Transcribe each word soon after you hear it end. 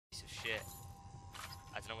piece of shit.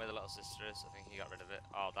 I don't know where the little sister is. I think he got rid of it.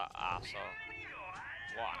 Oh, that arsehole.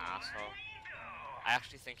 What an arsehole. I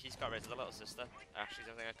actually think he's got rid of the little sister. I actually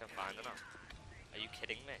don't think I can find her now. Are you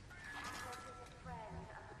kidding me?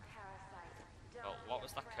 Well, what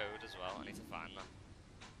was that code as well? I need to find that.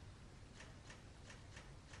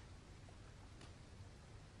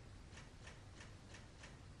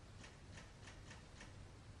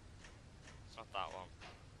 It's not that one.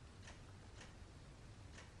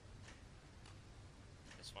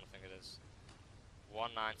 This one I think it is.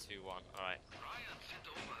 1921, alright. Ryan sent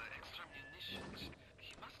over extra munitions.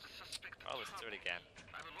 He must suspect Oh, let's do it again.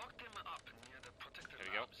 I will lock them up near the protector Here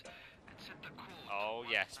we go. labs and set the code Oh,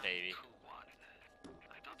 yes, baby. 1921.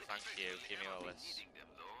 I don't Thank expect you. we'll Give me ever all be this. needing them,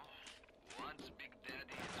 though. Once Big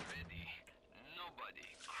Daddy is ready, nobody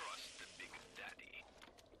crossed the Big Daddy.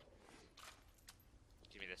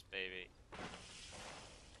 Give me this, baby.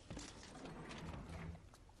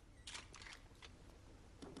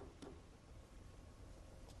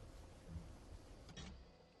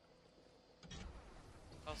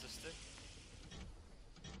 How's this do?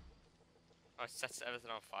 Oh, it sets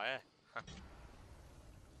everything on fire.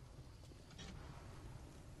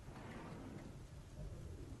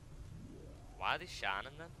 Why are they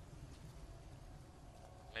shining then?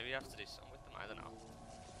 Maybe you have to do something with them, I don't know.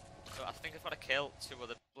 So I think I've got to kill 2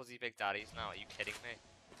 other bloody Big Daddies now, are you kidding me?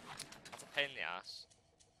 That's a pain in the ass.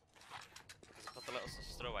 Because I put the little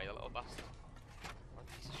sister away, the little bastard. What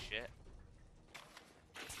a piece of shit.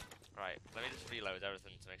 Right, let me just reload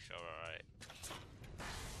everything to make sure we're alright.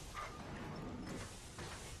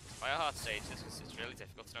 Why are hard stages? Because it's really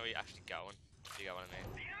difficult to know where you're actually going. If you get what I mean.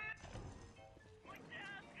 What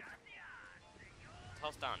the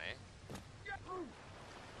hell's down here?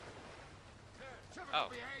 Oh.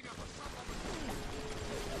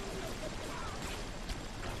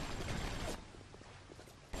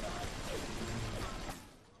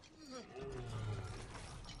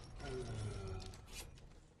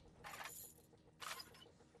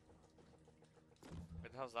 Where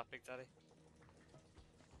the hell's that, Big Daddy?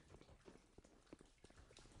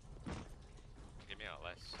 Give me all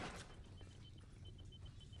this.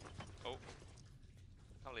 Oh.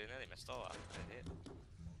 Can't believe I nearly missed all that. I did.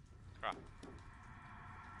 Crap.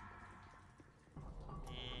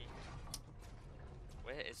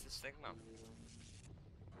 Where is this thing, man?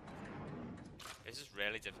 This is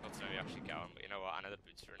really difficult to know where you're actually going, but you know what? I know the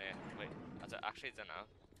boots are in here. Wait, actually don't know.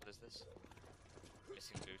 What is this?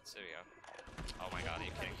 Missing boots, there we go. Oh my god, are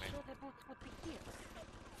you kidding me? The boots would be here.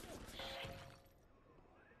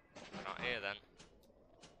 They're not here then.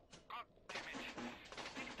 God damn it.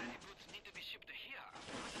 Big Daddy boots need to be shipped here.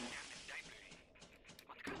 Damn it, library.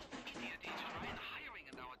 What kind of idiot is Ryan hiring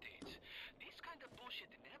nowadays? This kind of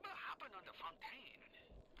bullshit never happened on the Fontaine.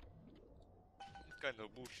 It's kind of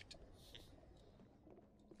bullshit.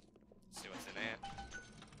 See what's in here.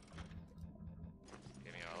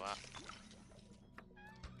 Give me all that.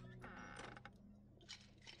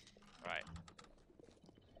 Right.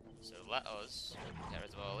 So let us get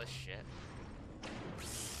rid of all this shit.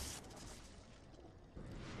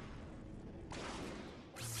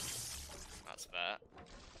 That's fair.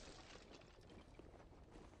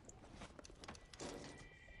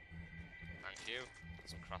 Thank you.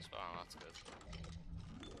 Some crossbow ammo, that's good.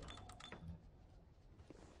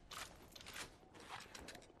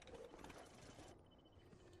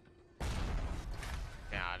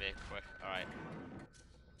 Get out of here quick, alright.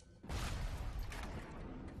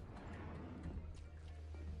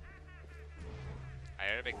 I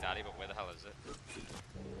hear a Big Daddy, but where the hell is it?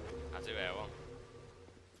 I do hear one.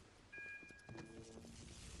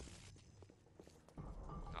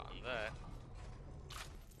 Not in there.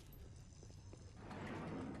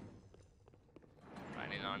 Right,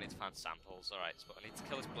 I need to find samples, alright, but I need to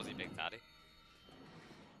kill this bloody Big Daddy.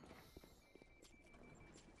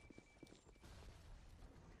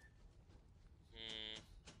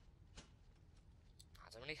 I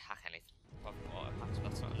don't really hack anything. Pop water packs, but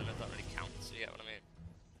that's not a limit that really counts, you get what I mean?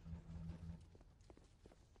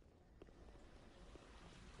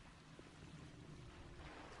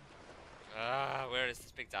 Where is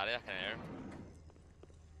this Big Daddy? I can hear him.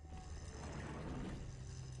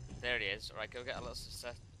 There he is. Alright, go get a little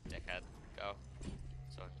sister. Dickhead. Go.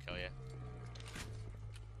 So I can kill you.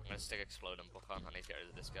 I'm gonna stick exploding book on. I need to get rid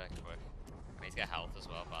of this guy quick. I need to get health as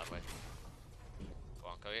well, by the way. Go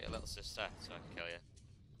on, go get your little sister so I can kill you.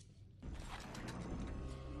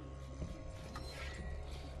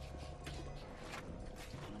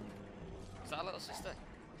 Is that a little sister?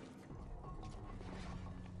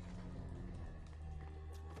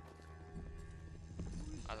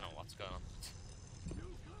 I don't know what's going on.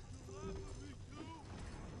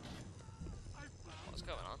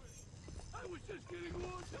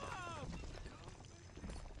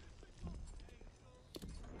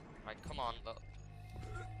 Right, come on, look.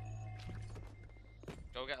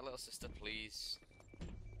 Go get a little sister, please.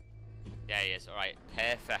 Yeah, he is. Alright,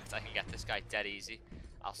 perfect. I can get this guy dead easy.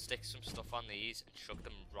 I'll stick some stuff on these and chuck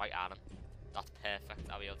them right at him. That's perfect.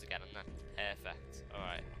 I'll be able to get him then. Perfect.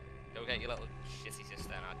 Alright. Go get your little shitty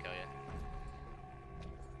sister and I'll kill you.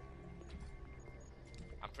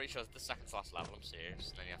 I'm pretty sure it's the second to last level, I'm serious.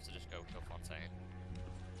 And then you have to just go kill Fontaine.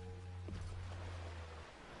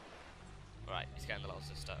 Alright, he's getting the little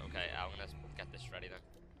sister. Okay, I'm gonna get this ready then.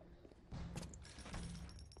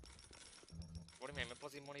 What do you mean, my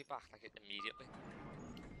bloody money back, like, immediately?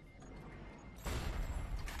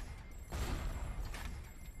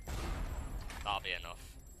 That'll be enough.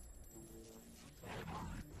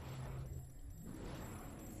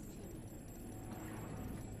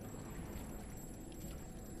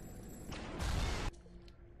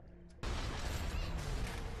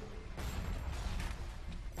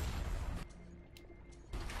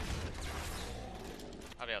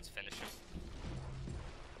 I'll be able to finish him.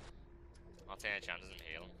 I'll take any chances and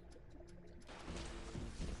heal him.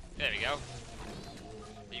 There we go.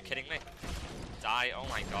 Are you kidding me? Die. Oh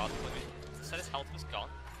my god. Look at, it said his health was gone.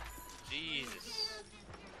 Jesus.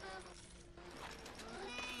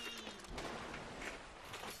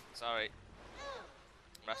 Sorry.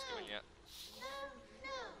 I'm rescuing you.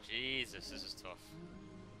 Jesus, this is tough.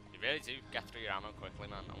 You really do get through your ammo quickly,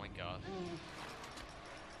 man. Oh my god.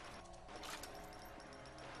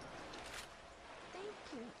 Thank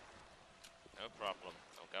you. No problem.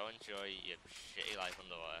 I'll go enjoy your shitty life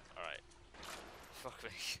underwater. Alright. Fuck me.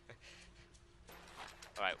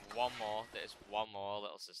 Alright, one more. There's one more,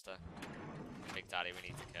 little sister. Big Daddy we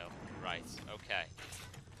need to kill. Right, okay.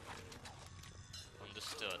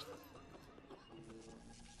 Understood.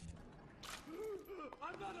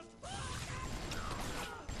 I'm not a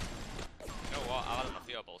You know what? I've had enough of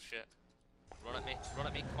your bullshit. Run at me. Run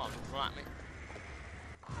at me. Come on. Run at me.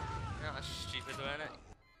 You're not as stupid, though, innit?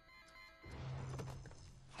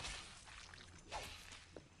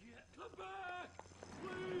 Come back!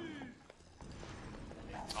 Please!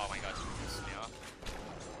 Oh my god, you're pissing me off.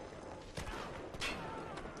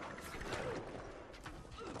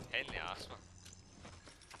 Pain in the ass, man.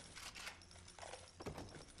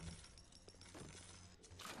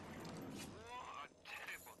 War a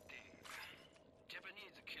terrible thing.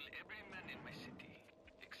 Japanese kill every man in my city,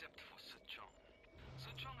 except for Suchong.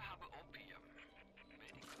 Suchong have opium.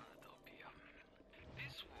 Very good opium.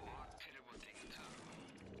 This war, terrible thing too.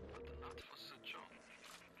 But not for Suchong.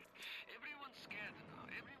 Everyone's scared now.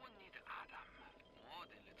 Everyone need Adam. More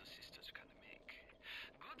than little sisters can make.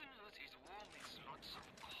 Good news is war makes lots of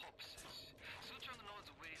corpses. Suchong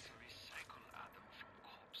knows ways to recycle Adam from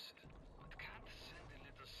corpses. But can't send a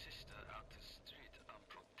little sister out the street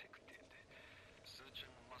unprotected.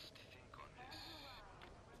 Suchong must think on this.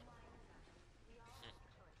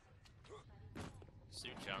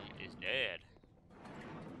 Suchong is dead.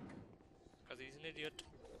 Because he's an idiot.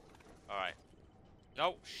 Alright.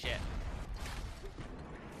 No, shit.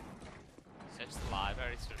 Search the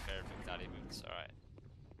library to repair Big Daddy boots. Alright.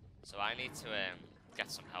 So I need to get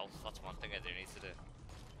some health. That's one thing I do need to do.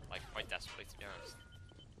 Like, quite desperately, to be honest.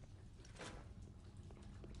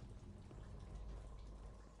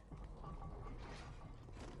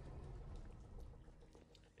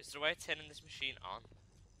 Is there a way of turning this machine on?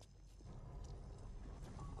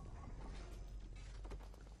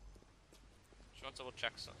 Just want to double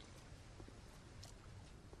check something.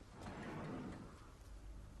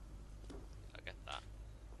 I get that.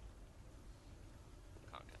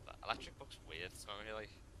 Can't get that. Electric book's weird, it's not really.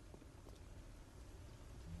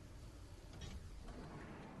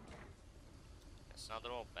 It's now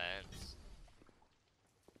they're all burnt.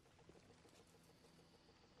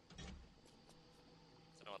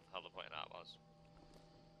 Don't know what the hell the point of that was.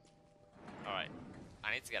 Alright.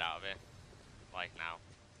 I need to get out of here. Like now.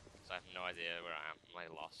 So I have no idea where I am. I'm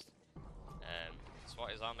like lost. So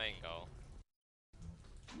what is our main goal?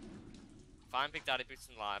 Find Big Daddy boots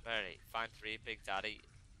in the library. Find 3 Big Daddy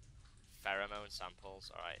pheromone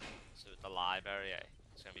samples. Alright. So the library, eh?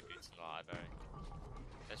 It's gonna be boots in the library.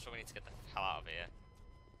 First of all, we need to get the hell out of here.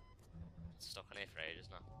 It's stuck in here for ages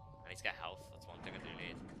now. I need to get health. That's one thing I do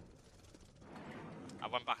need. I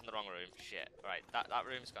went back in the wrong room. Shit. Right. That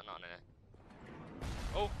room's got nothing in it.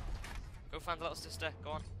 Oh! Go find the little sister.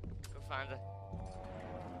 Go on. Go find her.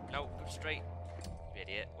 No, go straight. You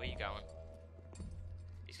idiot. Where you going?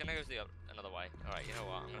 He's gonna go another way. Alright, you know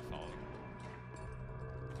what? I'm gonna follow him.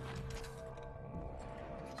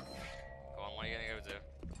 Go on, what are you gonna go do?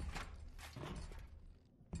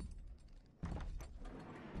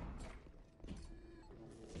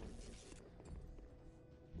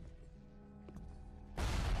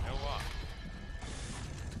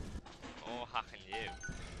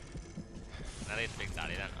 kill the Big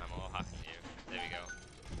Daddy then. I'm all hacking you. There we go.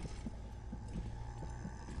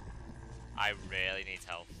 I really need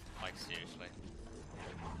help. Like, seriously.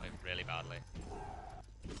 Like, really badly.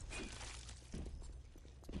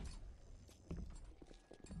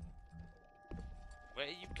 Where are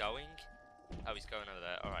you going? Oh, he's going over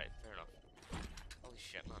there. Alright, fair enough. Holy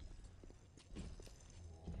shit, man.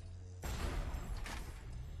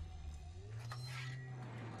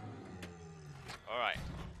 Alright.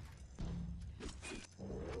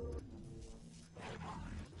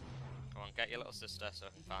 Come on, get your little sister so I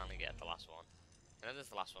can finally get the last one. I know this is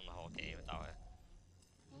the last one the whole game without it.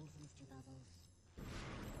 Thanks, Mr. Bubbles.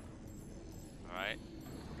 Alright.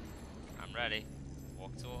 I'm ready.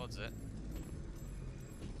 Walk towards it.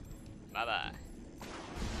 Bye bye.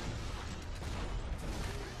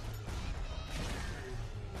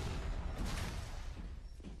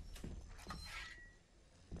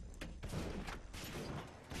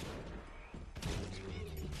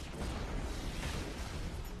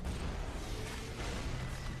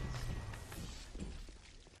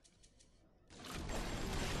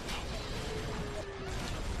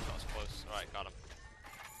 That was close. Alright, got him.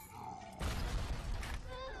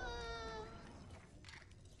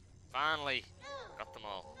 Finally! Got them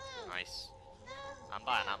all. Nice. I'm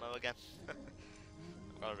buying ammo again.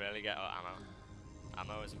 I've got to really get out ammo.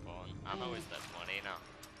 Ammo is important. Ammo is the money now.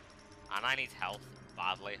 And I need health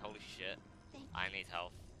badly. Holy shit. I need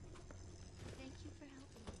health. Thank you for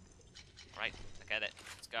helping me. Right, I get it.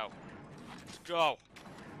 Let's go. Let's go!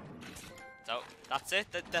 So, that's it.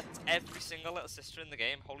 That's every single little sister in the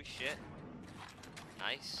game. Holy shit.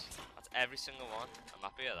 Nice. That's every single one. I'm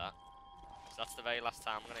happy with that. So that's the very last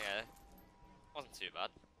time I'm gonna get it. Wasn't too bad.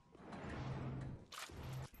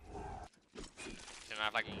 Didn't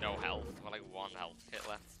have like no health. I've got like 1 health kit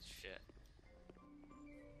left. Shit. Oh,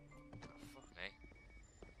 fuck me.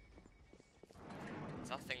 Is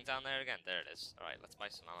that thing down there again? There it is. Alright, let's buy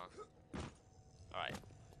some ammo. Alright.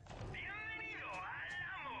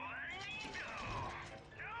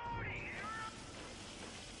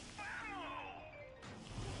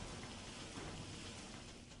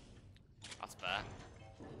 That's fair.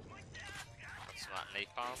 That's that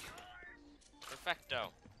napalm.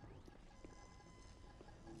 Perfecto.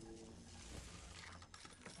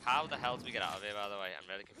 How the hell do we get out of here, by the way? I'm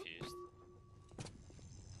really confused.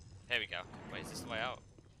 Here we go. Wait, is this the way out?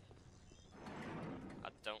 I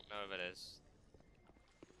don't know if it is.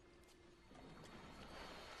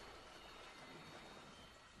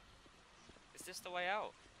 Is this the way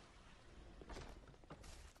out?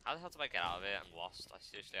 How the hell do I get out of here? I'm lost. I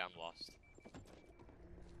seriously am lost.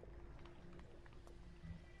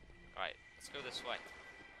 Right, let's go this way.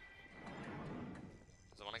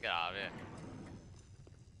 Because I want to get out of here.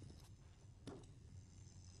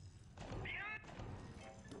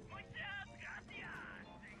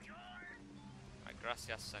 Right,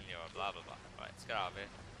 gracias, senor, blah blah blah. Right, let's get out of here.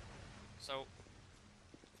 So,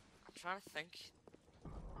 I'm trying to think.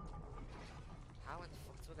 How in the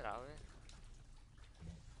fuck do I get out of here?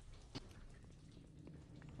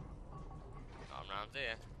 Oh, I'm round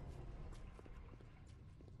here.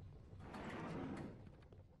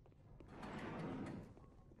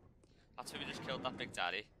 That's who we just killed, that Big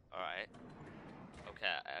Daddy. Alright. Okay,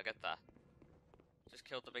 I get that. Just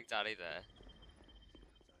killed the Big Daddy there.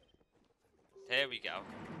 Here we go.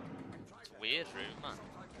 It's a weird room, man.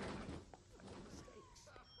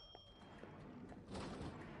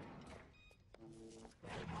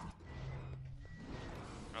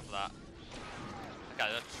 Enough of that. Okay,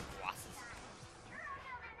 that's twat.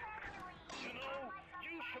 You know,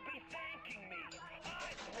 you should be thanking me.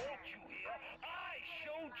 I brought you here. I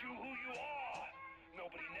showed you who you are.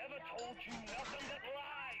 Nobody never told you nothing but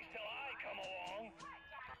lies till I come along.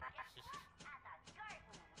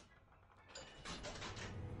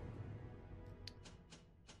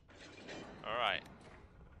 Alright.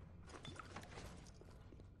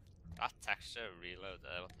 That texture reload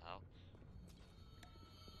there, what the hell?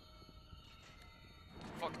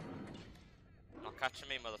 Fuck. Not catching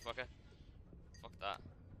me, motherfucker. Fuck that.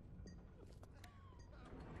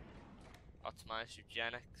 Optimize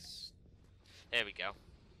eugenics. Here we go.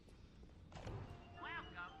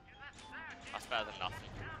 That's better than nothing.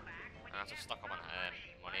 And I just stuck on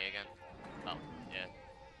money again. Well, yeah.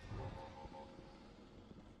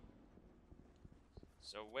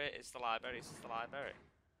 So where is the library? Is this the library?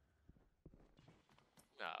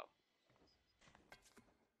 No.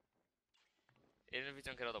 Even if we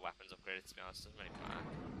don't get all the weapons upgraded, to be honest, it doesn't really matter.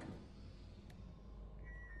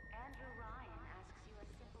 Andrew Ryan asks you a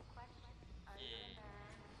simple question. Are you a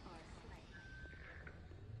man or a slave?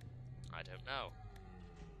 I don't know.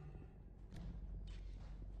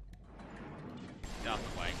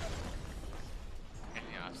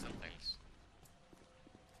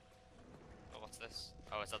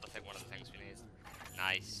 Oh, is that the thing? One of the things we need.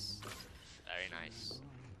 Nice. Very nice.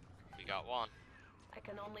 We got one. I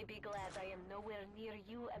can only be glad I am nowhere near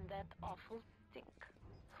you and that awful stink.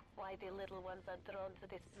 Why the little ones are drawn to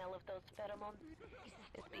the smell of those pheromones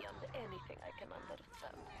is beyond anything I can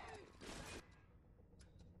understand.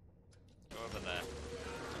 Go over there.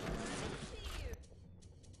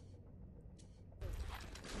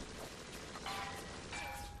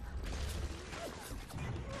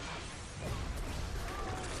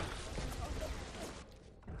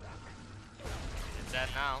 It's dead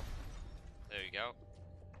now. There we go.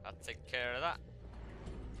 I'll take care of that.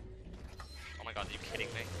 Oh my god, are you kidding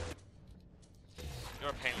me?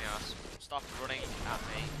 You're a pain in the ass. Stop running at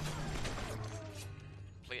me.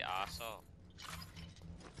 Complete arsehole.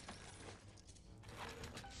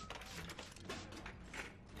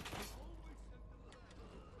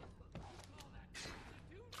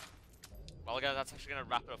 Well guys, that's actually going to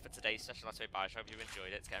wrap it up for today's session. Let's Play Bioshock. If you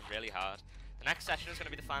enjoyed it, it's getting really hard. The next session is going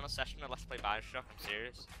to be the final session of Let's Play Bioshock, I'm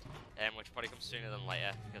serious. Which probably comes sooner than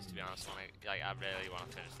later, because to be honest, I really want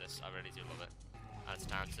to finish this. I really do love it. And it's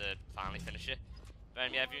time to finally finish it.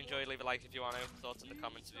 But yeah, if you enjoyed, leave a like if you want to. Thoughts in the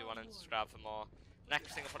comments if you want to, subscribe for more.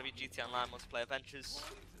 Next thing will probably be GT Online multiplayer adventures.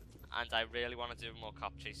 And I really want to do more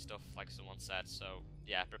cop chase stuff, like someone said. So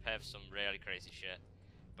yeah, prepare for some really crazy shit.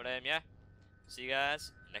 But yeah, see you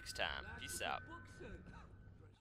guys next time. Peace out.